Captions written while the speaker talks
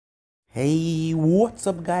Hey, what's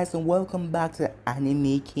up guys, and welcome back to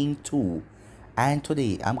Anime King 2. And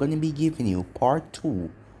today I'm going to be giving you part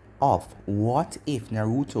 2 of What If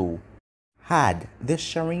Naruto had the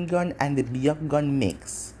Sharingan and the Byakugan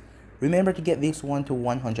mix. Remember to get this one to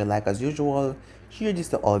 100 like as usual, share this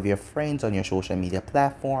to all of your friends on your social media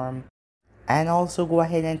platform, and also go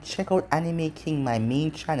ahead and check out Anime King, my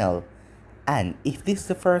main channel. And if this is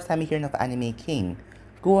the first time you're hearing of Anime King,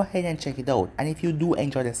 go ahead and check it out. And if you do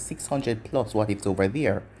enjoy the 600 plus what ifs over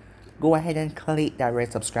there, go ahead and click that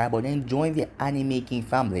red subscribe button and join the Anime King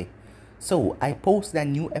family. So I posted a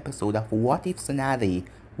new episode of What If Tsunade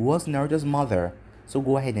was Naruto's mother, so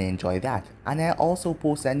go ahead and enjoy that. And I also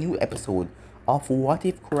posted a new episode of What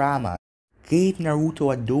If Kurama gave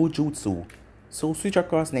Naruto a dojutsu, so switch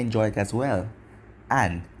across and enjoy it as well.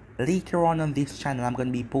 And later on this channel I'm going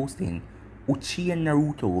to be posting Uchiha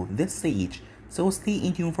Naruto the Sage, so stay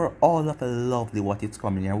in tune for all of the lovely what it's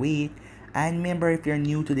coming your way. And remember, if you're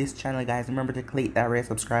new to this channel guys, remember to click that red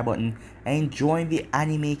subscribe button and join the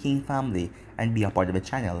Anime King family and be a part of the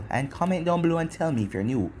channel, and comment down below and tell me if you're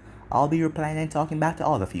new. I'll be replying and talking back to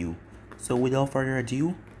all of you. So without further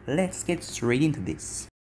ado, let's get straight into this.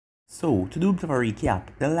 So to do a bit of a recap,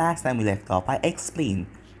 the last time we left off I explained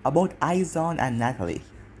about Aizen and Natalie,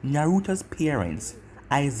 Naruto's parents.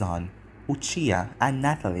 Aizen, Uchiha, and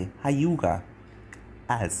Natalie Hyuga,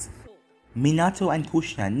 as Minato and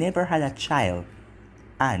Kushina never had a child,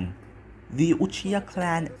 and the Uchiha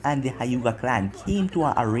clan and the Hyuga clan came to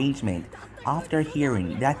an arrangement after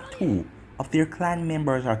hearing that two of their clan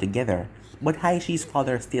members are together, but Hayashi's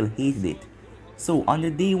father still hated it. So on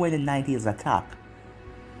the day when the Nine Tails attacked,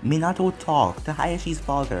 Minato talked to Hayashi's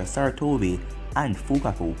father Saratobi and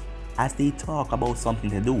Fukaku as they talk about something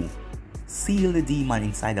to do. Seal the demon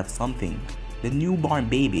inside of something, the newborn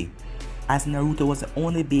baby, as Naruto was the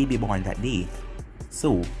only baby born that day.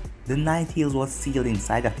 So the Nine Tails was sealed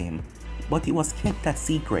inside of him, but it was kept a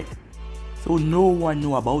secret, so no one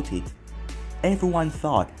knew about it. Everyone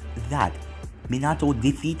thought that Minato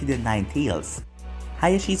defeated the Nine Tails.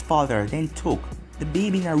 Hayashi's father then took the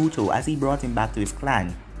baby Naruto as he brought him back to his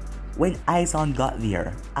clan. When Aizen got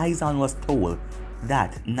there, Aizen was told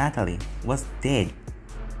that Natalie was dead,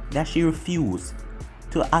 that she refused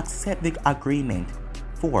to accept the agreement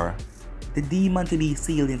for the demon to be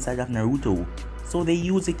sealed inside of Naruto, so they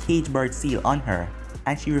used a cage bird seal on her,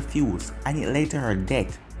 and she refused, and it led to her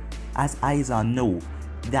death, as Aizen knew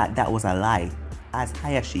that that was a lie, as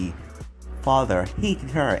Hayashi father hated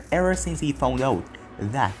her ever since he found out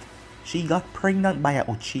that she got pregnant by a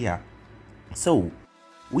Uchiha. So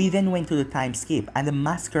we then went to the time skip, and the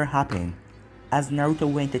massacre happened as Naruto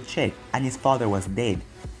went to check and his father was dead,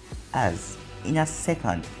 as in a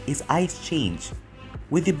second his eyes changed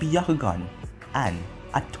with the Byakugan and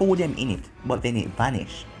a totem in it, but then it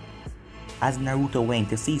vanished. As Naruto went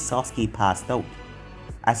to see Sasuke passed out,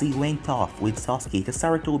 as he went off with Sasuke to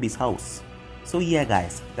Saratobi's house. So yeah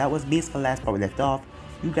guys, that was basically the last part we left off.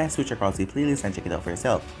 You guys switch across the playlist and check it out for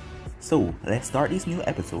yourself. So let's start this new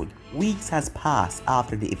episode. Weeks has passed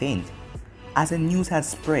after the event, as the news has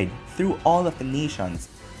spread through all of the nations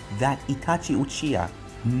that Itachi Uchiha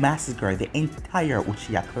massacred the entire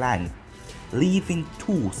Uchiha clan, leaving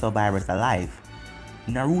two survivors alive,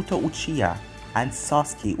 Naruto Uchiha and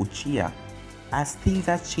Sasuke Uchiha. As things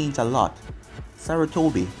have changed a lot,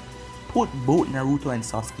 Saratobi put both Naruto and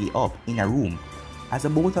Sasuke up in a room, as the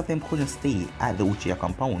both of them couldn't stay at the Uchiha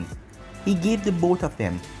compound. He gave the both of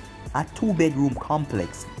them a 2-bedroom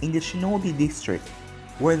complex in the Shinobi district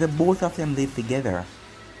where the both of them lived together,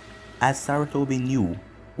 as Saratobi knew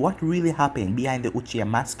what really happened behind the Uchiha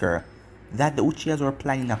massacre, that the Uchihas were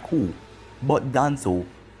planning a coup, but Danzo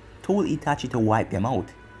told Itachi to wipe them out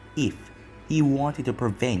if he wanted to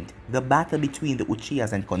prevent the battle between the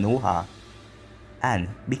Uchihas and Konoha. And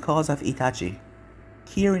because of Itachi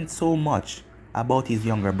caring so much about his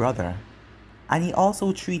younger brother, and he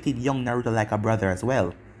also treated young Naruto like a brother as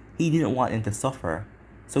well, he didn't want him to suffer,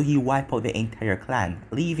 so he wiped out the entire clan,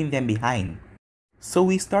 leaving them behind. So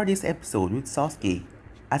we start this episode with Sasuke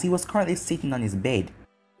as he was currently sitting on his bed,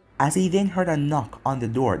 as he then heard a knock on the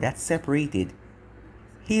door that separated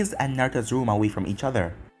his and Naruto's room away from each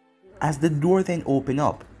other. As the door then opened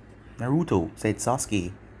up, "Naruto," said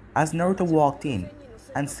Sasuke, as Naruto walked in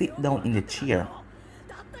and sat down in the chair.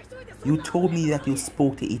 "You told me that you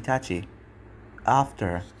spoke to Itachi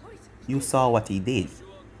after you saw what he did.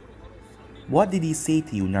 What did he say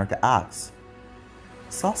to you?" Naruto asked.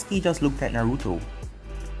 Sasuke just looked at Naruto.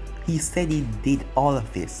 He said he did all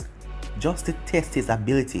of this just to test his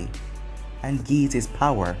ability and gauge his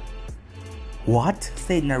power. "What?"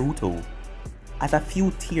 said Naruto, as a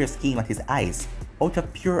few tears came at his eyes out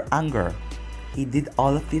of pure anger. He did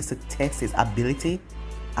all of this to test his ability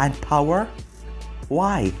and power?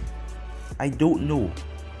 Why? I don't know.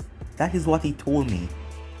 That is what he told me.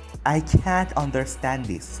 I can't understand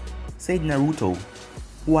this, said Naruto.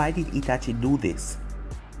 Why did Itachi do this?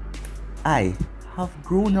 I have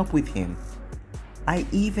grown up with him. I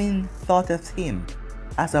even thought of him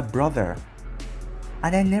as a brother.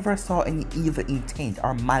 And I never saw any evil intent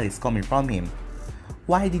or malice coming from him.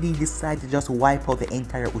 Why did he decide to just wipe out the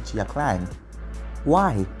entire Uchiha clan?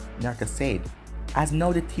 Why? Naruto said, as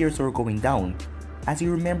now the tears were going down, as he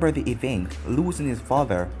remembered the event, losing his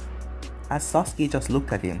father. As Sasuke just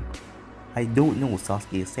looked at him. I don't know,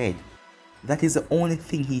 Sasuke said. That is the only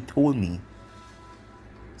thing he told me.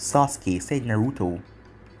 Sasuke, said Naruto.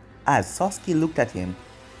 As Sasuke looked at him,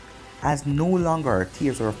 as no longer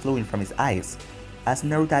tears were flowing from his eyes, as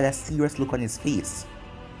Naruto had a serious look on his face.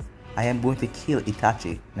 I am going to kill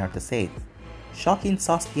Itachi, Naruto said, shocking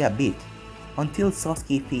Sasuke a bit, until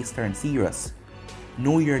Sasuke's face turned serious.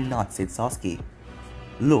 No, you're not, said Sasuke.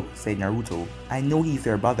 Look, said Naruto, I know he's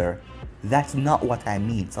your brother. That's not what I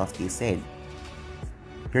mean, Sasuke said.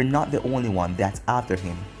 You're not the only one that's after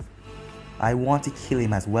him. I want to kill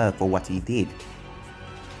him as well for what he did.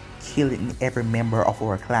 Killing every member of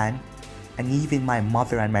our clan, and even my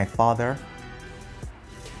mother and my father.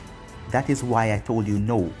 That is why I told you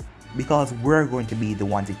no, because we're going to be the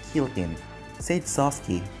one to kill him, said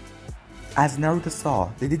Sasuke. As Naruto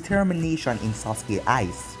saw the determination in Sasuke's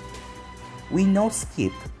eyes. We now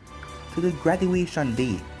skip to the graduation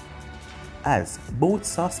day, as both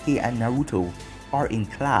Sasuke and Naruto are in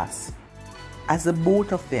class. As the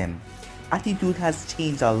both of them, attitude has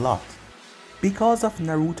changed a lot. Because of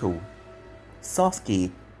Naruto,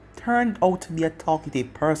 Sasuke turned out to be a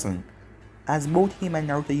talkative person, as both him and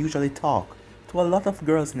Naruto usually talk to a lot of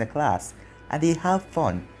girls in the class, and they have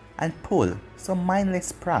fun and pull some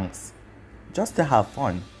mindless pranks just to have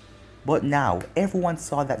fun. But now everyone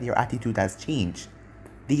saw that their attitude has changed.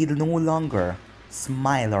 They no longer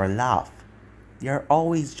smile or laugh. They are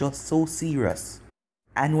always just so serious.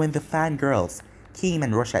 And when the fangirls came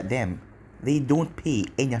and rushed at them, they don't pay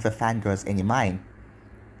any of the fangirls any mind.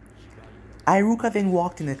 Iruka then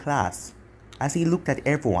walked in the class as he looked at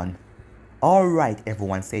everyone. Alright,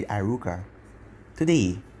 everyone, said Iruka.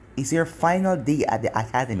 Today is your final day at the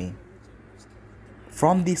academy.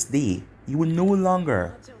 From this day, you will no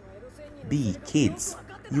longer be kids.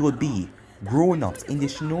 You will be grown-ups in the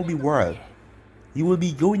shinobi world. You will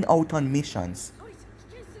be going out on missions.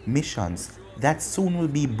 Missions that soon will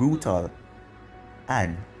be brutal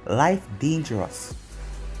and life dangerous.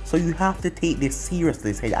 So you have to take this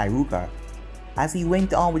seriously, said Iruka as he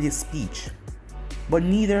went on with his speech. But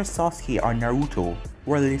neither Sasuke or Naruto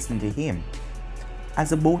were listening to him,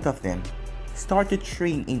 as the both of them started to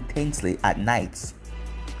train intensely at nights,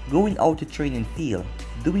 going out to training field,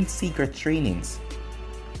 doing secret trainings.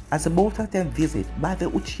 As the both of them visit by the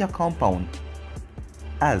Uchiha compound,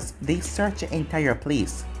 as they search the entire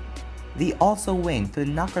place, they also went to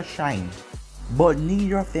the Naka Shrine, but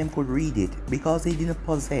neither of them could read it because they didn't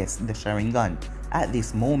possess the Sharingan at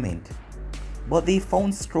this moment. But they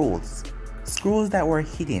found scrolls that were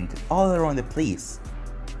hidden all around the place,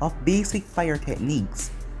 of basic fire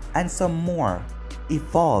techniques and some more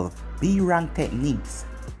evolved B-rank techniques,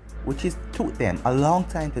 which took them a long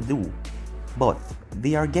time to do, but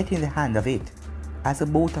they are getting the hang of it, as the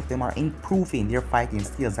both of them are improving their fighting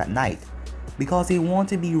skills at night, because they want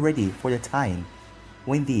to be ready for the time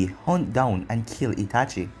when they hunt down and kill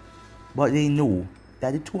Itachi. But they know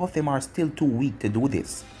that the two of them are still too weak to do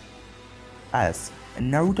this, as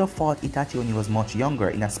Naruto fought Itachi when he was much younger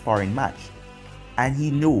in a sparring match, and he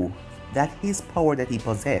knew that his power that he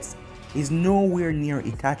possessed is nowhere near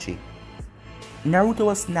Itachi. Naruto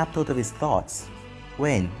was snapped out of his thoughts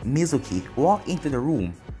when Mizuki walked into the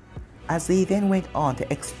room, as they then went on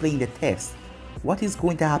to explain the test, what is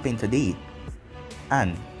going to happen today,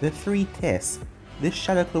 and the three tests: the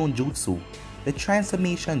Shadow Clone Jutsu, the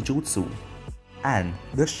Transformation Jutsu, and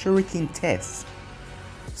the Shuriken test.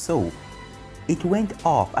 So it went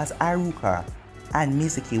off as Iruka and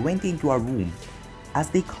Mizuki went into a room, as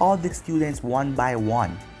they called the students one by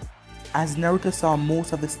one. As Naruto saw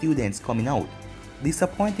most of the students coming out,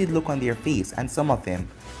 disappointed look on their face, and some of them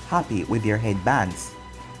happy with their headbands.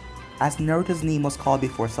 As Naruto's name was called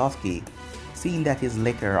before Sasuke, seeing that his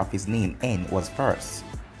letter of his name N was first,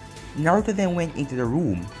 Naruto then went into the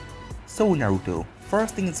room. So Naruto,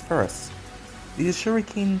 first things first, did the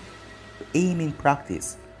Shuriken aiming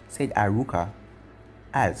practice, said Iruka,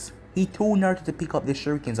 as he told Naruto to pick up the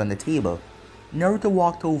shurikens on the table. Naruto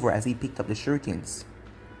walked over as he picked up the shurikens.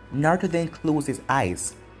 Naruto then closed his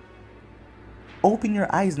eyes Open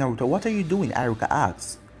your eyes, Naruto, what are you doing? Iruka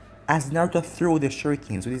asks. As Naruto threw the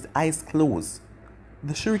shurikens with his eyes closed,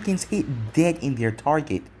 the shurikens hit dead in their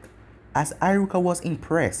target. As Iruka was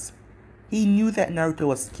impressed, he knew that Naruto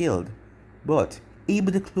was skilled, but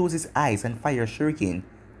able to close his eyes and fire shuriken,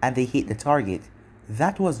 and they hit the target.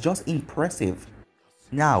 That was just impressive.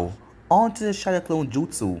 Now, on to the Shadow Clone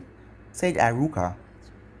Jutsu, said Iruka.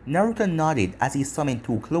 Naruto nodded as he summoned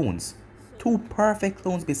two clones, two perfect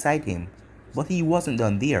clones beside him, but he wasn't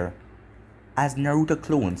done there. As Naruto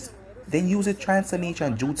clones then used a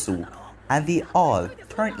transformation jutsu, and they all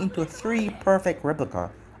turned into three perfect replicas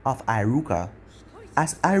of Iruka.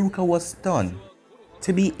 As Iruka was stunned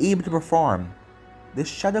to be able to perform the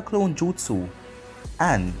Shadow Clone Jutsu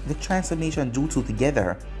and the transformation jutsu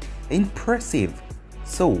together. Impressive!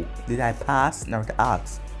 So, did I pass? Naruto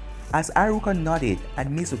asked. As Iruka nodded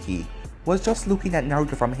and Mizuki was just looking at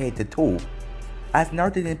Naruto from head to toe. As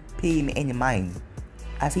Naruto didn't pay him any mind,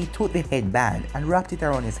 as he took the headband and wrapped it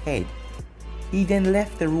around his head. He then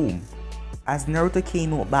left the room. As Naruto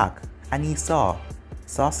came out back and he saw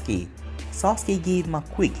Sasuke. Sasuke gave him a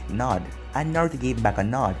quick nod and Naruto gave back a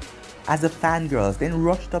nod as the fangirls then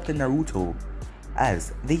rushed up to Naruto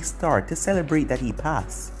as they start to celebrate that he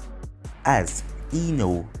passed. As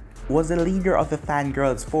Ino was the leader of the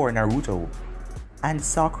fangirls for Naruto and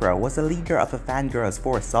Sakura was the leader of the fangirls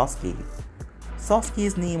for Sasuke.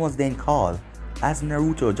 Sasuke's name was then called as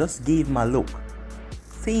Naruto just gave him a look,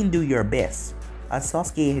 saying do your best as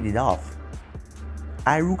Sasuke headed off.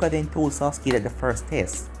 Iruka then told Sasuke that the first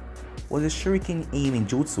test was a shuriken aiming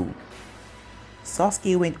jutsu.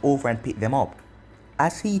 Sasuke went over and picked them up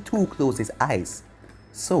as he too closed his eyes.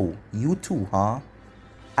 So, you too, huh?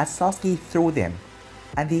 As Sasuke threw them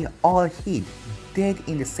and they all hid dead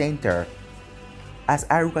in the center. As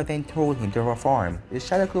Iruka then told him to perform the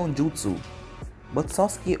Shadow Clone Jutsu, but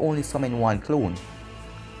Sasuke only summoned one clone,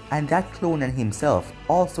 and that clone and himself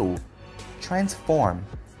also transformed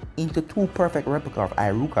into two perfect replicas of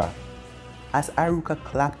Iruka. As Iruka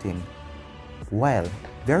clapped him, well,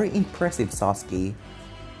 very impressive Sasuke,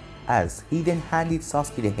 as he then handed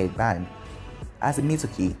Sasuke the headband. As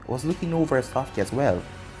Mizuki was looking over at Sasuke as well.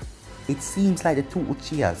 It seems like the two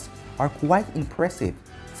Uchihas are quite impressive,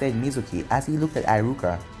 said Mizuki as he looked at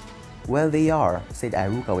Iruka. Well, they are, said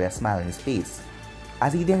Iruka with a smile on his face,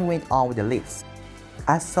 as he then went on with the list.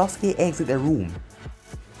 As Sasuke exited the room,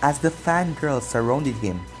 as the fangirls surrounded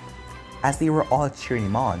him, as they were all cheering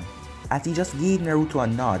him on, as he just gave Naruto a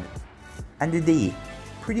nod, and the day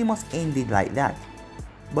pretty much ended like that.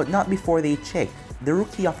 But not before they checked the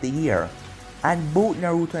Rookie of the Year, and both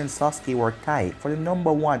Naruto and Sasuke were tied for the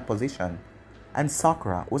 #1 position, and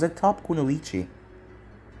Sakura was atop Kunoichi.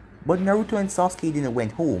 But Naruto and Sasuke didn't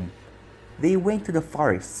went home. They went to the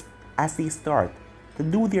forest as they start to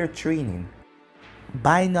do their training.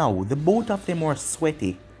 By now, the both of them were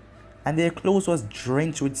sweaty, and their clothes was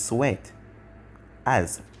drenched with sweat,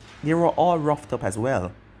 as they were all roughed up as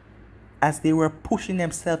well, as they were pushing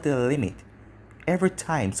themselves to the limit every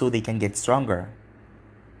time so they can get stronger.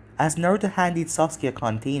 As Naruto handed Sasuke a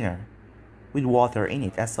container with water in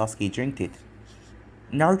it as Sasuke drank it,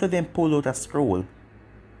 Naruto then pulled out a scroll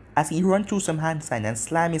as he ran through some hand signs and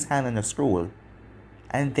slammed his hand on the scroll,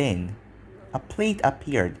 and then a plate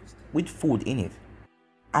appeared with food in it.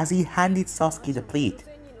 As he handed Sasuke the plate,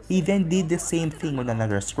 he then did the same thing with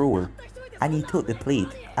another scroll, and he took the plate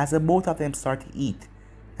as the both of them started to eat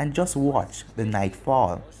and just watch the night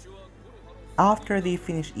fall. After they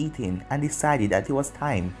finished eating and decided that it was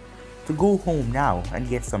time to go home now and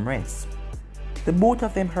get some rest, the both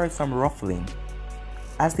of them heard some ruffling.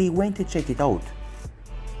 As they went to check it out,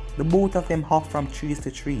 the both of them hopped from trees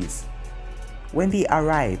to trees. When they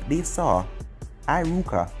arrived, they saw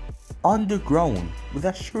Iruka on the ground with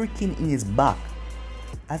a shuriken in his back.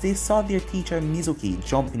 As they saw their teacher Mizuki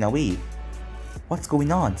jumping away. What's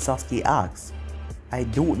going on? Sasuke asked. I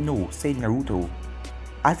don't know, said Naruto,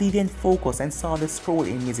 as he then focused and saw the scroll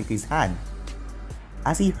in Mizuki's hand.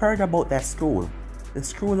 As he heard about that scroll, the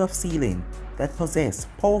scroll of sealing that possessed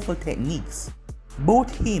powerful techniques,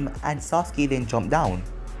 both him and Sasuke then jumped down.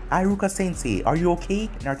 Iruka sensei, are you okay?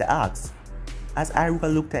 Naruto asked. As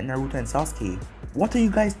Iruka looked at Naruto and Sasuke, what are you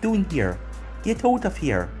guys doing here? Get out of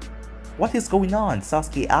here. What is going on?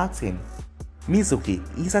 Sasuke asked him. Mizuki,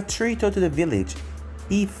 he's a traitor to the village.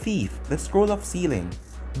 He thieved the scroll of sealing.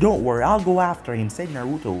 Don't worry, I'll go after him, said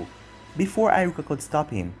Naruto. Before Iruka could stop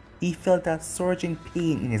him, he felt a surging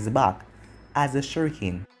pain in his back as the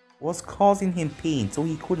shuriken was causing him pain, so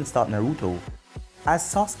he couldn't stop Naruto. As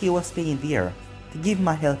Sasuke was staying there to give him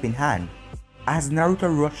a helping hand, as Naruto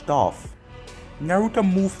rushed off, Naruto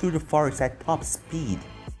moved through the forest at top speed.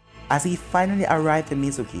 as he finally arrived to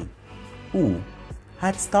Mizuki, who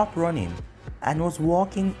had stopped running and was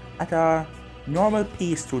walking at a normal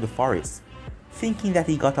pace through the forest, thinking that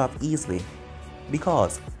he got off easily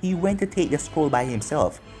because he went to take the scroll by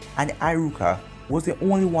himself and Iruka was the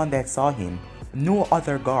only one that saw him. No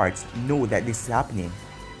other guards know that this is happening.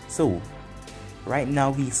 So right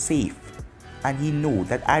now he's safe and he knows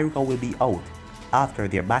that Iruka will be out after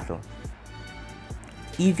their battle.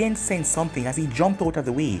 He then sensed something as he jumped out of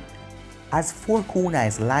the way as 4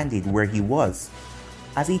 kunais landed where he was.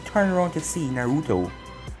 As he turned around to see Naruto,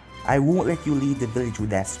 "I won't let you leave the village with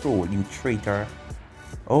that scroll, you traitor."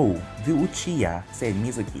 "Oh, the Uchiha," said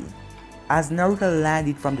Mizuki, as Naruto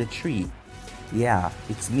landed from the tree. "Yeah,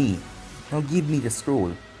 it's me. Now give me the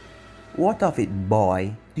scroll." "What of it,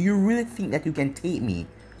 boy? Do you really think that you can take me?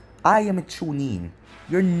 I am a Chunin.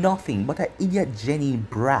 You're nothing but an idiot genin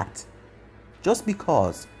brat. Just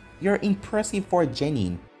because you're impressive for a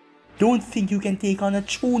genin, don't think you can take on a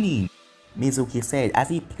Chunin," Mizuki said as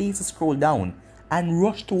he placed the scroll down and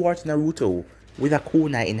rushed towards Naruto with a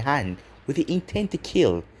kunai in hand with the intent to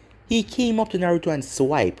kill. He came up to Naruto and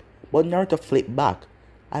swiped, but Naruto flipped back.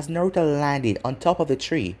 As Naruto landed on top of the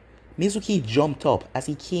tree, Mizuki jumped up as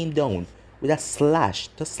he came down with a slash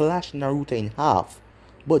to slash Naruto in half,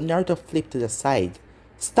 but Naruto flipped to the side.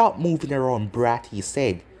 "Stop moving around, brat," he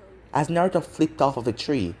said, as Naruto flipped off of the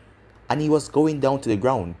tree and he was going down to the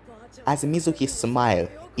ground. As Mizuki smiled,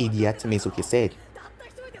 "Idiot," Mizuki said.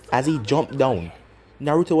 As he jumped down,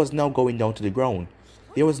 Naruto was now going down to the ground.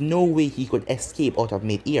 There was no way he could escape out of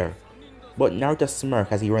mid-air, but Naruto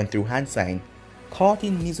smirked as he ran through hand sign,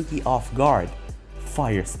 caughting Mizuki off guard.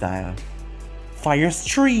 "Fire style." "Fire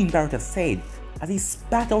stream," Naruto said as he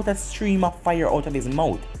spat out a stream of fire out of his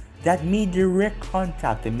mouth that made direct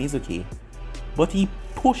contact to Mizuki. But he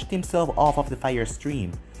pushed himself off of the fire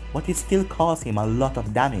stream, but it still caused him a lot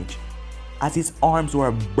of damage as his arms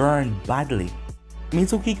were burned badly.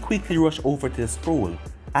 Mizuki quickly rushed over to the scroll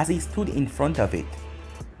as he stood in front of it.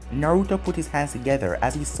 Naruto put his hands together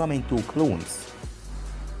as he summoned 2 clones.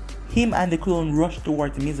 Him and the clone rushed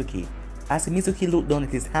towards Mizuki as Mizuki looked down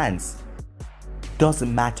at his hands.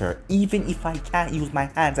 "Doesn't matter, even if I can't use my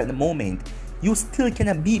hands at the moment, you still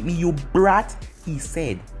cannot beat me, you brat," he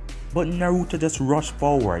said. But Naruto just rushed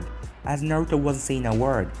forward as Naruto wasn't saying a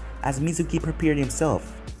word as Mizuki prepared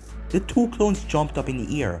himself. The 2 clones jumped up in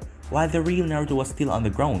the air while the real Naruto was still on the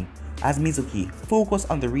ground as Mizuki focused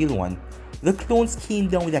on the real one. The clones came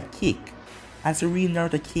down with a kick as the real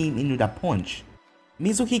Naruto came in with a punch.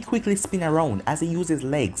 Mizuki quickly spun around as he used his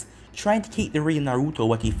legs trying to kick the real Naruto,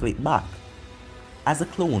 but he flipped back. As the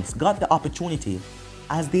clones got the opportunity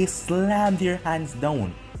as they slammed their hands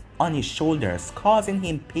down on his shoulders, causing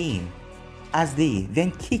him pain, as they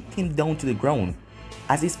then kicked him down to the ground.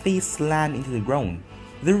 As his face slammed into the ground,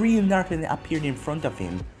 the real Naruto then appeared in front of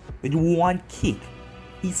him. With one kick,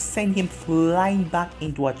 he sent him flying back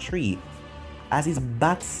into a tree as his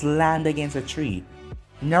back slammed against a tree.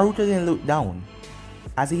 Naruto then looked down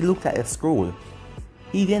as he looked at the scroll.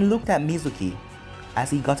 He then looked at Mizuki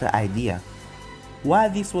as he got an idea. While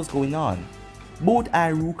this was going on, both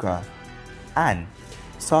Iruka and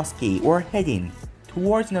Sasuke were heading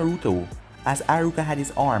towards Naruto as Iruka had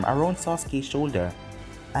his arm around Sasuke's shoulder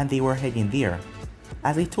and they were heading there,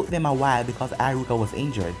 as it took them a while because Iruka was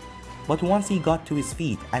injured. But once he got to his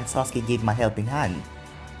feet and Sasuke gave him a helping hand.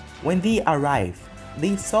 When they arrived,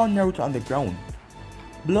 they saw Naruto on the ground.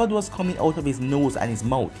 Blood was coming out of his nose and his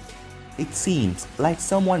mouth. It seems like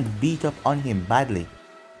someone beat up on him badly.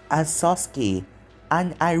 As Sasuke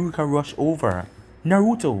and Iruka rushed over.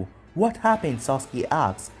 "Naruto, what happened?" Sasuke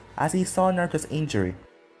asked as he saw Naruto's injury.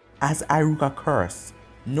 As Iruka cursed,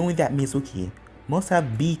 knowing that Mizuki must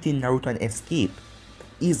have beaten Naruto and escaped.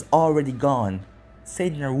 "He's already gone,"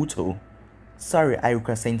 said Naruto. "Sorry,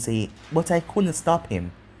 Iruka sensei, but I couldn't stop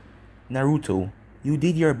him." "Naruto, you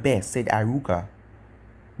did your best," said Iruka.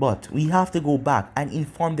 "But we have to go back and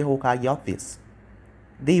inform the Hokage office."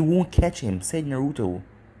 "They won't catch him," said Naruto.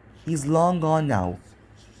 "He's long gone now."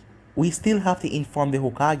 "We still have to inform the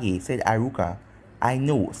Hokage," said Iruka. "I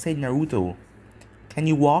know," said Naruto. "Can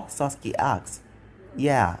you walk?" Sasuke asked.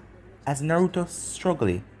 "Yeah," as Naruto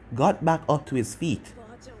struggled got back up to his feet.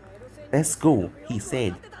 "Let's go," he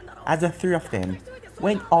said, as the 3 of them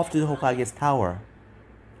went off to the Hokage's tower.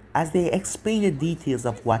 As they explained the details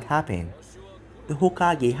of what happened, the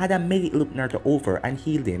Hokage had a medic look Naruto over and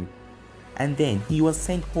healed him, and then he was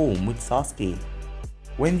sent home with Sasuke.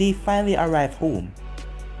 When they finally arrived home,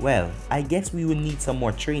 "Well, I guess we will need some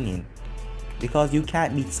more training, because you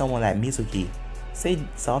can't meet someone like Mizuki," said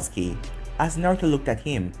Sasuke as Naruto looked at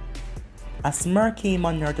him. A smirk came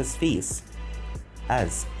on Naruto's face.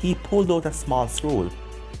 as he pulled out a small scroll.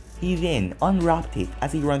 He then unwrapped it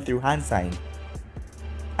as he ran through hand sign.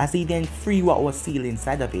 As he then freed what was sealed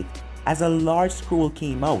inside of it, as a large scroll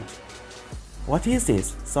came out. "What is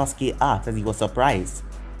this?" Sasuke asked as he was surprised.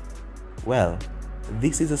 "Well,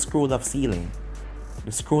 this is a scroll of sealing."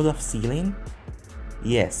 "The scroll of sealing?"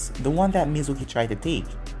 "Yes, the one that Mizuki tried to take."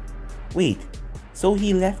 "Wait, so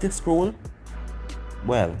he left the scroll?"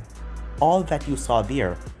 "Well, all that you saw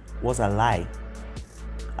there was a lie.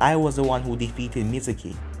 I was the one who defeated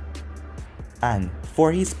Mizuki. And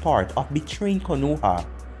for his part of betraying Konoha,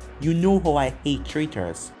 you know how I hate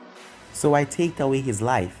traitors. So I take away his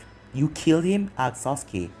life." "You killed him?" asked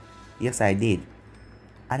Sasuke. "Yes, I did.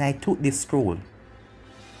 And I took this scroll."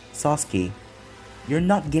 "Sasuke, you're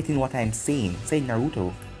not getting what I'm saying," said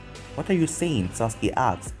Naruto. "What are you saying?" Sasuke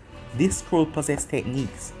asked. "This scroll possesses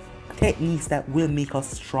techniques. Techniques that will make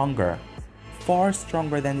us stronger. Far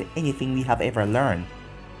stronger than anything we have ever learned.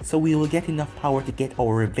 So we will get enough power to get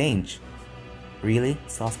our revenge." "Really?"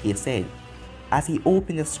 Sasuke said, as he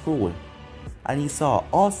opened the scroll and he saw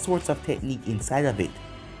all sorts of technique inside of it.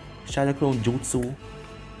 Shadow Clone Jutsu,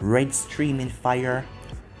 red streaming fire.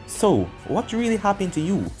 "So, what really happened to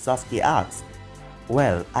you?" Sasuke asked.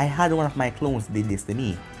 "Well, I had one of my clones did this to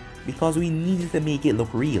me, because we needed to make it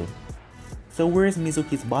look real." "So where's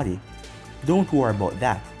Mizuki's body?" "Don't worry about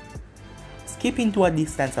that." Skipping to a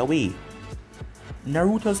distance away,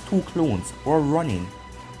 Naruto's two clones were running,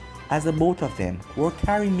 as the both of them were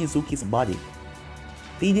carrying Mizuki's body.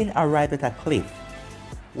 They then arrived at a cliff,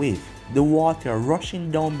 with the water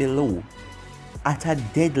rushing down below at a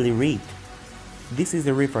deadly rate. "This is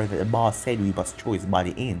the river that the boss said we must throw his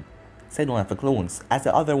body in," said one of the clones, as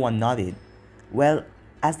the other one nodded. "Well,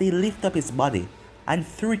 as they lift up his body and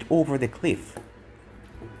threw it over the cliff,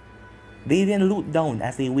 they then looked down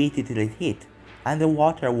as they waited till it hit, and the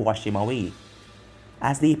water washed him away,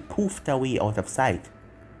 as they poofed away out of sight.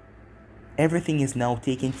 "Everything is now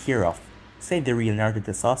taken care of," said the real Naruto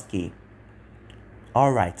to Sasuke.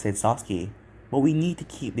 "Alright," said Sasuke, "but we need to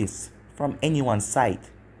keep this from anyone's sight.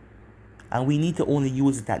 And we need to only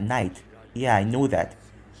use it at night. Yeah, I know that.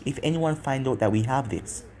 If anyone finds out that we have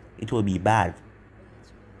this, it will be bad.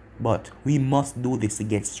 But we must do this to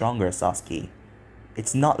get stronger, Sasuke.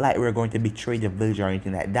 It's not like we're going to betray the village or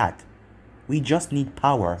anything like that. We just need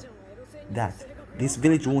power that this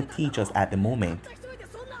village won't teach us at the moment.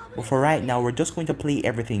 But for right now, we're just going to play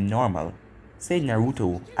everything normal," said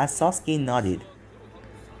Naruto as Sasuke nodded.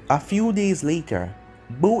 A few days later,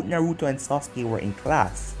 both Naruto and Sasuke were in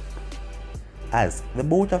class. As the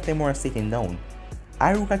both of them were sitting down,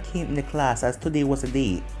 Iruka came in the class as today was the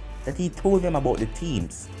day that he told them about the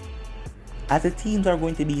teams. As the teams are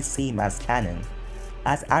going to be same as canon,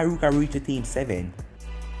 as Iruka reached to Team 7,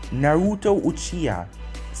 Naruto Uchiha,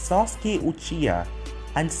 Sasuke Uchiha,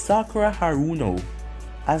 and Sakura Haruno,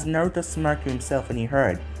 as Naruto smirked to himself when he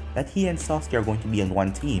heard that he and Sasuke are going to be on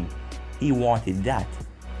one team. He wanted that.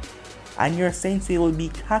 "And your sensei will be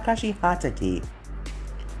Kakashi Hatake."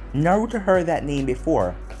 Naruto heard that name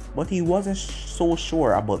before, but he wasn't so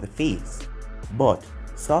sure about the face. But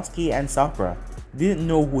Sasuke and Sakura didn't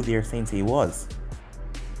know who their sensei was.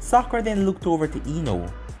 Sakura then looked over to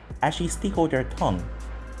Ino as she stuck out her tongue.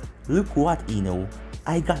 "Look what, Ino,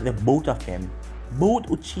 I got the both of them. Both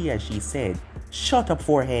Uchiha," she said. "Shut up,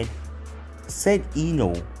 forehead," said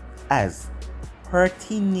Ino as her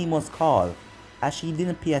team name was called, as she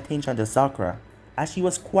didn't pay attention to Sakura, as she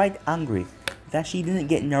was quite angry that she didn't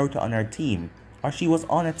get Naruto on her team, or she was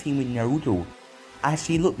on a team with Naruto. As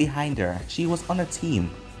she looked behind her, she was on a team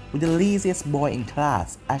with the laziest boy in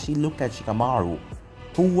class, as she looked at Shikamaru,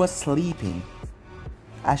 who was sleeping,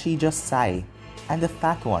 as she just sighed, and the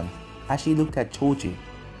fat one, as she looked at Choji,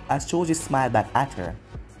 as Choji smiled back at her,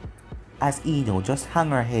 as Ino just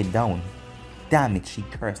hung her head down. Damn it, she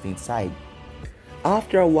cursed inside.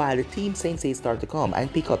 After a while, the team sensei started to come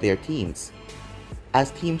and pick up their teams,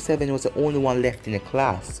 as Team 7 was the only one left in the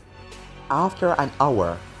class. After an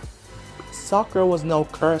hour, Sakura was now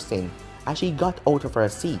cursing as she got out of her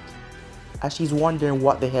seat, as she's wondering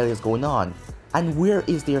what the hell is going on and where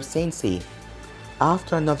is their sensei.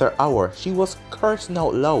 After another hour, she was cursing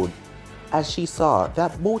out loud as she saw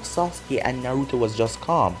that both Sasuke and Naruto was just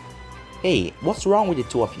calm. "Hey, what's wrong with the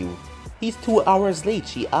two of you? He's 2 hours late,"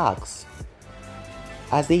 she asked,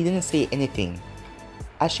 as they didn't say anything,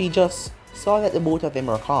 as she just saw that the both of them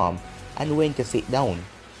were calm and went to sit down,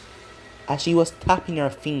 as she was tapping her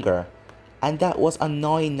finger, and that was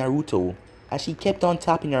annoying Naruto, as she kept on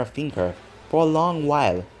tapping her finger for a long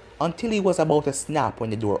while until he was about to snap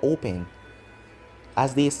when the door opened,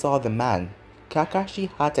 as they saw the man, Kakashi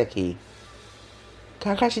Hatake.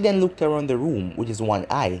 Kakashi then looked around the room with his one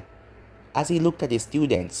eye as he looked at his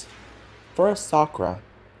students. First Sakura,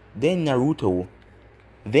 then Naruto,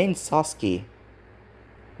 then Sasuke.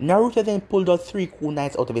 Naruto then pulled out 3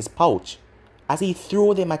 kunais out of his pouch as he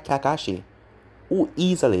threw them at Kakashi, who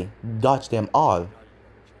easily dodged them all.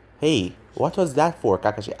 "Hey, what was that for?"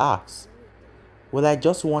 Kakashi asked. "Well, I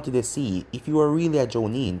just wanted to see if you were really a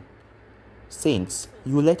Jonin, since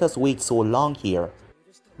you let us wait so long here.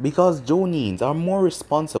 Because Jonins are more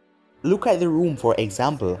responsible. Look at the room for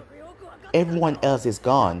example. Everyone else is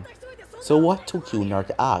gone. So what took you?"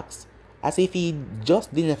 Naruto asked, as if he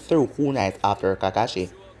just didn't throw kunais after Kakashi.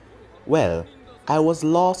 "Well, I was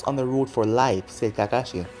lost on the road for life," said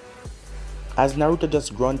Kakashi, as Naruto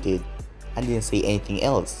just grunted and didn't say anything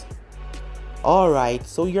else. "Alright,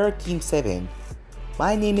 so you're Team 7.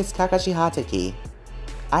 My name is Kakashi Hatake,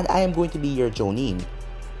 and I am going to be your Jonin.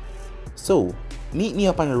 So, meet me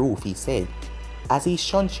up on the roof," he said, as he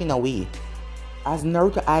shunshin away. As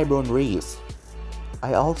Naruto eyebrow raised,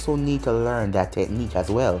 "I also need to learn that technique as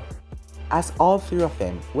well." As all 3 of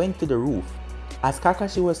them went to the roof, as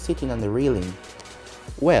Kakashi was sitting on the railing.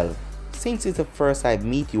 "Well, since it's the first I've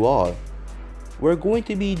met you all, we're going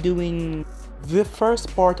to be doing the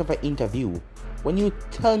first part of an interview when you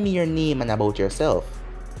tell me your name and about yourself."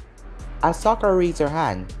 As Sakura raised her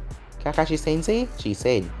hand, "Kakashi-sensei?" she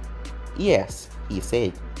said. "Yes," he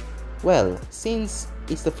said. "Well, since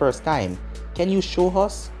it's the first time, can you show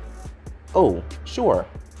us?" "Oh, sure.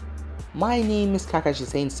 My name is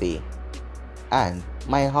Kakashi-sensei, and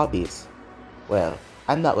my hobbies, well,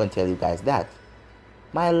 I'm not going to tell you guys that.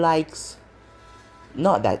 My likes,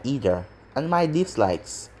 not that either, and my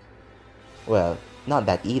dislikes, well, not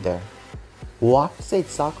that either." "What?" said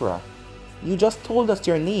Sakura. "You just told us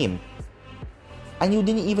your name, and you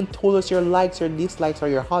didn't even told us your likes, your dislikes, or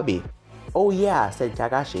your hobby." "Oh yeah," said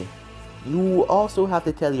Kakashi. "You also have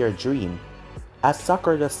to tell your dream." As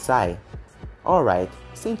Sakura just sighed. "Alright,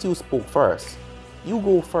 since you spoke first, you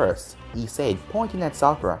go first," he said, pointing at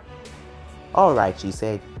Sakura. "Alright," she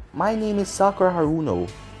said. "My name is Sakura Haruno,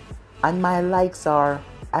 and my likes are,"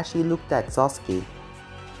 as she looked at Sasuke,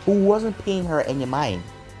 who wasn't paying her any mind.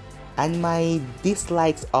 "And my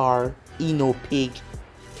dislikes are Ino Pig.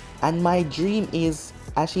 And my dream is,"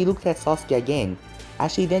 as she looked at Sasuke again,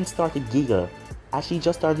 as she then started to giggle, as she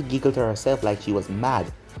just started to giggle to herself like she was mad.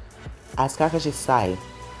 As Kakashi sighed,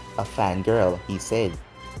 "A fangirl," he said.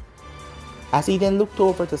 As he then looked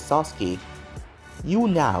over to Sasuke. "You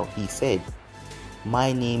now," he said.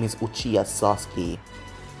 "My name is Uchiha Sasuke,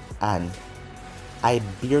 and I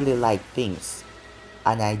barely like things,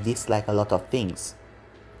 and I dislike a lot of things,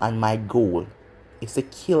 and my goal is to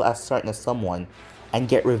kill a certain someone and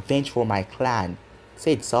get revenge for my clan,"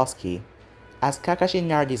 said Sasuke. As Kakashi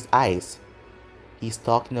narrowed his eyes. "He's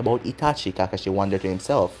talking about Itachi," Kakashi wondered to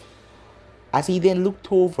himself, as he then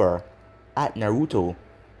looked over at Naruto.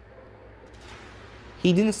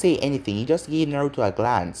 He didn't say anything, he just gave Naruto a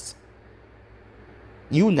glance.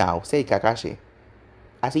 "You now," said Kakashi,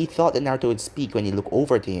 as he thought that Naruto would speak when he looked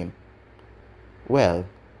over to him. "Well,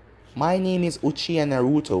 my name is Uchiha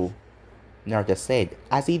Naruto," Naruto said,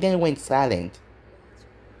 as he then went silent.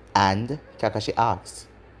 "And?" Kakashi asked.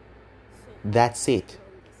 "That's it."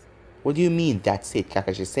 "What do you mean, that's it?"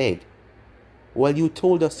 Kakashi said. "Well, you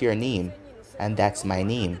told us your name, and that's my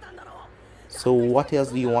name. So what else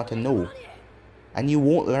do you want to know? And you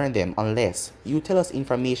won't learn them unless you tell us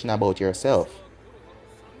information about yourself."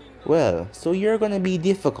 "Well, so you're gonna be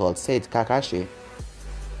difficult," said Kakashi.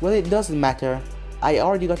 "Well, it doesn't matter. I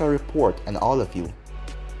already got a report on all of you."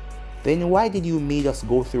 "Then why did you make us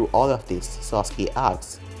go through all of this?" Sasuke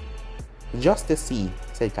asked. "Just to see,"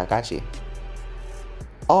 said Kakashi.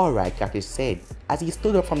 "Alright," Kakashi said, as he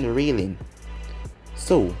stood up from the railing.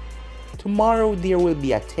 "So, tomorrow there will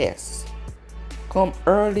be a test. Come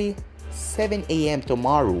early, 7 a.m.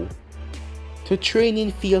 tomorrow, to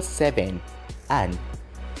training field 7, and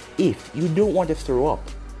if you don't want to throw up,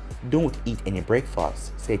 don't eat any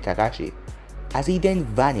breakfast," said Kakashi, as he then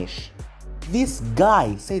vanished. "This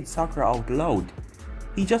guy," said Sakura out loud.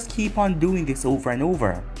 "He just keep on doing this over and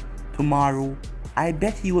over. Tomorrow, I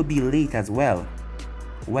bet he will be late as well."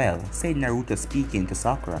 "Well," said Naruto speaking to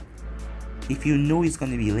Sakura, "if you know he's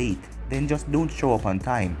gonna be late, then just don't show up on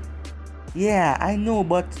time." "Yeah, I know,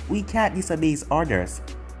 but we can't disobey his orders.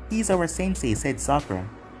 He's our sensei," said Sakura.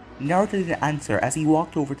 Naruto didn't answer as he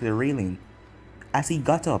walked over to the railing. As he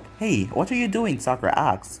got up, "Hey, what are you doing?" Sakura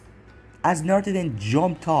asked. As Naruto then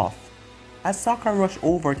jumped off, as Sakura rushed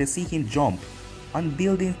over to see him jump on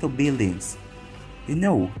buildings to buildings. "You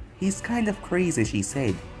know, he's kind of crazy," she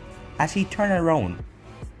said, as she turned around,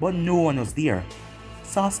 but no one was there.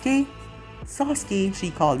 "Sasuke?" Sasuke,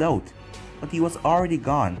 she called out, but he was already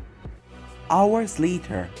gone. Hours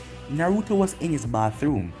later, Naruto was in his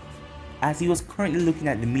bathroom as he was currently looking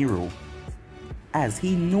at the mirror. As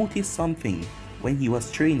he noticed something when he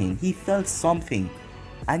was training, he felt something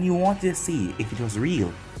and he wanted to see if it was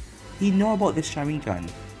real. He knew about the Sharingan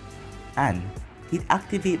and he'd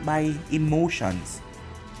activate by emotions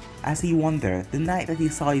as he wondered the night that he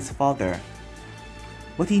saw his father.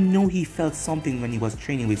 But he knew he felt something when he was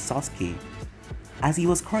training with Sasuke as he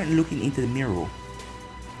was currently looking into the mirror,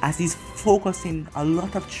 as he's focusing a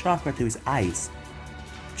lot of chakra to his eyes,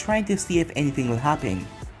 trying to see if anything will happen.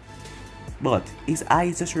 But his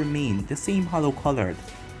eyes just remained the same hollow colored.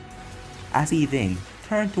 As he then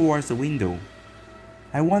turned towards the window,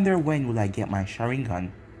 I wonder when will I get my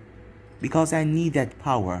Sharingan, because I need that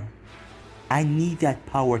power. I need that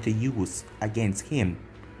power to use against him,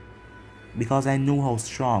 because I know how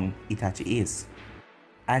strong Itachi is.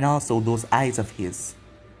 And also those eyes of his.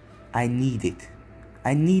 I need it.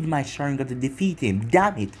 I need my Sharingan to defeat him.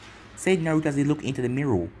 Damn it, said Naruto as he looked into the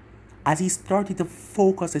mirror, as he started to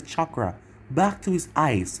focus the chakra back to his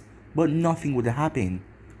eyes, but nothing would happen.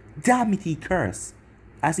 Damn it, he cursed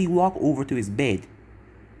as he walked over to his bed.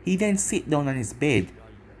 He then sat down on his bed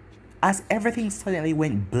as everything suddenly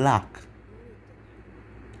went black.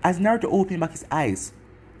 As Naruto opened back his eyes,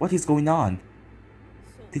 what is going on?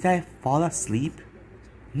 Did I fall asleep?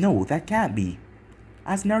 No, that can't be.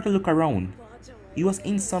 As Naruto looked around, he was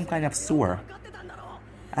in some kind of sewer.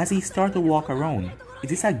 As he started to walk around, is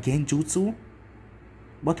this a genjutsu?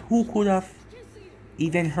 But who could have? He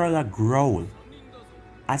then heard a growl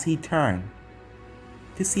as he turned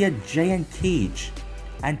to see a giant cage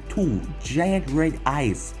and two giant red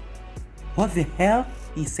eyes. What the hell?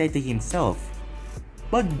 He said to himself.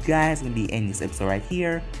 But guys, I'm gonna be ending this episode right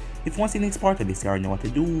here. If you want to see the next part of this, you already know what to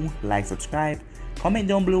do. Like, subscribe, comment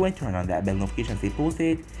down below and turn on that bell notification to stay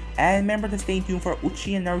posted. And remember to stay tuned for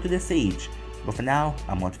Uchi and Naruto the Sage. But for now,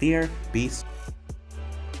 I'm out of here. Peace.